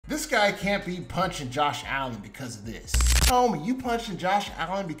this guy can't be punching Josh Allen because of this. Homie, you punching Josh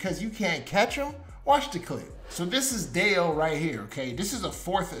Allen because you can't catch him? Watch the clip. So this is Dayo right here, okay? This is a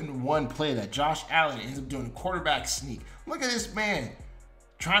 4th and 1 play that Josh Allen ends up doing a quarterback sneak. Look at this man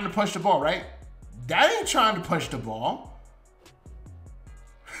trying to punch the ball, right? That ain't trying to punch the ball.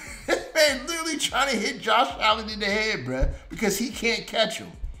 This man literally trying to hit Josh Allen in the head, bruh, because he can't catch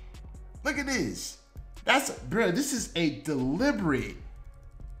him. Look at this. Bruh, this is a deliberate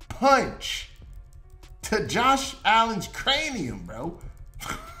punch to Josh Allen's cranium, bro.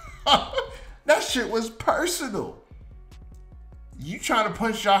 That shit was personal. You trying to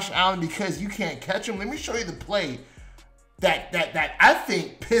punch Josh Allen because you can't catch him? Let me show you the play that I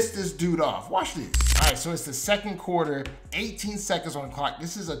think pissed this dude off. Watch this. All right, so it's the second quarter, 18 seconds on the clock.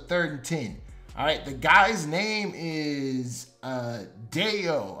 This is a 3rd and 10. All right, the guy's name is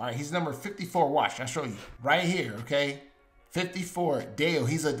Dayo. All right, he's number 54. Watch, I'll show you right here, okay? 54, Dayo.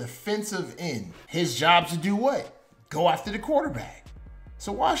 He's a defensive end. His job's to do what? Go after the quarterback.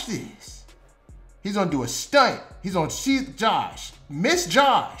 So watch this. He's gonna do a stunt. He's gonna see Josh. Miss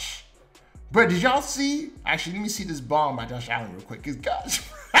Josh. Bro, did y'all see? Actually, let me see this bomb by Josh Allen real quick. Cause gosh,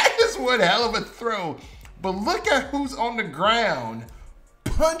 that is one hell of a throw. But look at who's on the ground,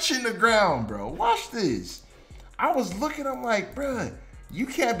 punching the ground, bro. Watch this. I was looking, I'm like, bro, you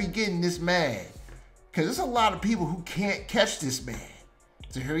can't be getting this mad. Cause there's a lot of people who can't catch this man.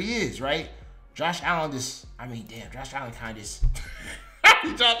 So here he is, right? Josh Allen Josh Allen kind of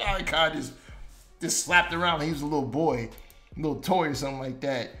just slapped around like he was a little boy, a little toy or something like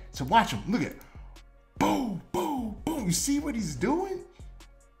that. So watch him. Look at, boom, boom, boom. You see what he's doing?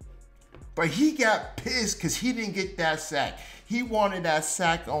 But he got pissed because he didn't get that sack. He wanted that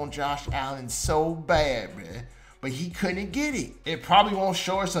sack on Josh Allen so bad, man. But he couldn't get it. It probably won't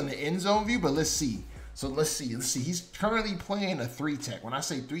show us on the end zone view, but let's see. So let's see. He's currently playing a 3-tech. When I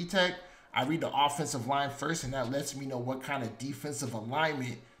say 3-tech, I read the offensive line first, and that lets me know what kind of defensive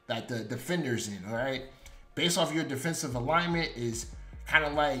alignment that the defender's in, all right? Based off your defensive alignment is kind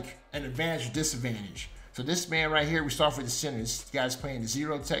of like an advantage or disadvantage. So this man right here, we start with the center. This guy's playing the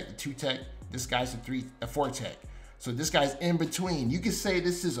 0-tech, the 2-tech. This guy's the 4-tech. So this guy's in between. You could say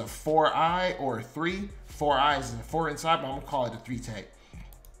this is a 4-eye or a 3. 4-eye is a 4 inside, but I'm gonna call it a 3-tech.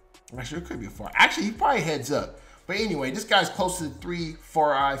 Actually, it could be a 4. Actually, he probably heads up. But anyway, this guy's close to the 3,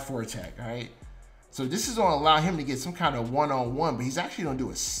 4-eye, 4-tech, all right? So this is gonna allow him to get some kind of one-on-one, but he's actually gonna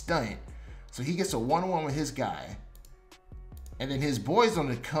do a stunt. So he gets a one-on-one with his guy. And then his boy's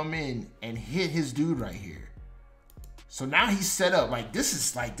gonna come in and hit his dude right here. So now he's set up. Like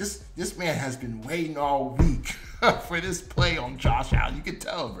this man has been waiting all week for this play on Josh Allen. You can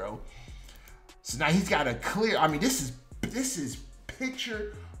tell, bro. So now he's got a clear, I mean, this is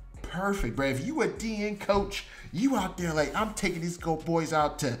picture perfect, bro. If you a DN coach, you out there like, I'm taking these boys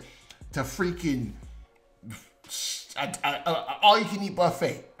out to freaking all you can eat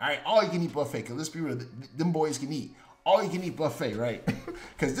buffet. All right, all you can eat buffet. Cause let's be real, them boys can eat all you can eat buffet, right?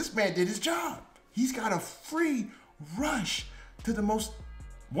 Because this man did his job. He's got a free rush to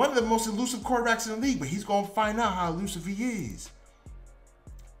one of the most elusive quarterbacks in the league, but he's gonna find out how elusive he is.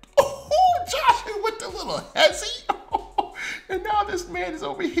 Oh, Josh with the little hezzy. And now this man is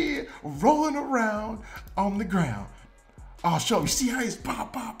over here rolling around on the ground. Oh, show you see how he's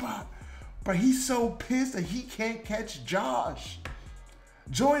pop. But he's so pissed that he can't catch Josh.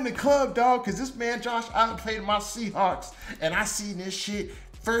 Join the club, dog, because this man, Josh Allen, played in my Seahawks, and I seen this shit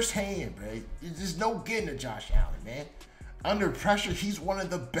firsthand, bro. There's no getting to Josh Allen, man. Under pressure, he's one of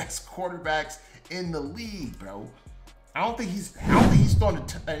the best quarterbacks in the league, bro. I don't think he's throwing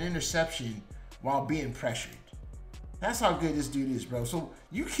an interception while being pressured. That's how good this dude is, bro. So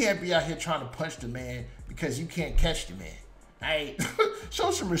you can't be out here trying to punch the man because you can't catch the man. Hey,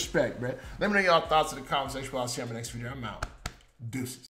 show some respect, bro. Let me know y'all thoughts in the comment section. I'll see you on my next video. I'm out. Deuces.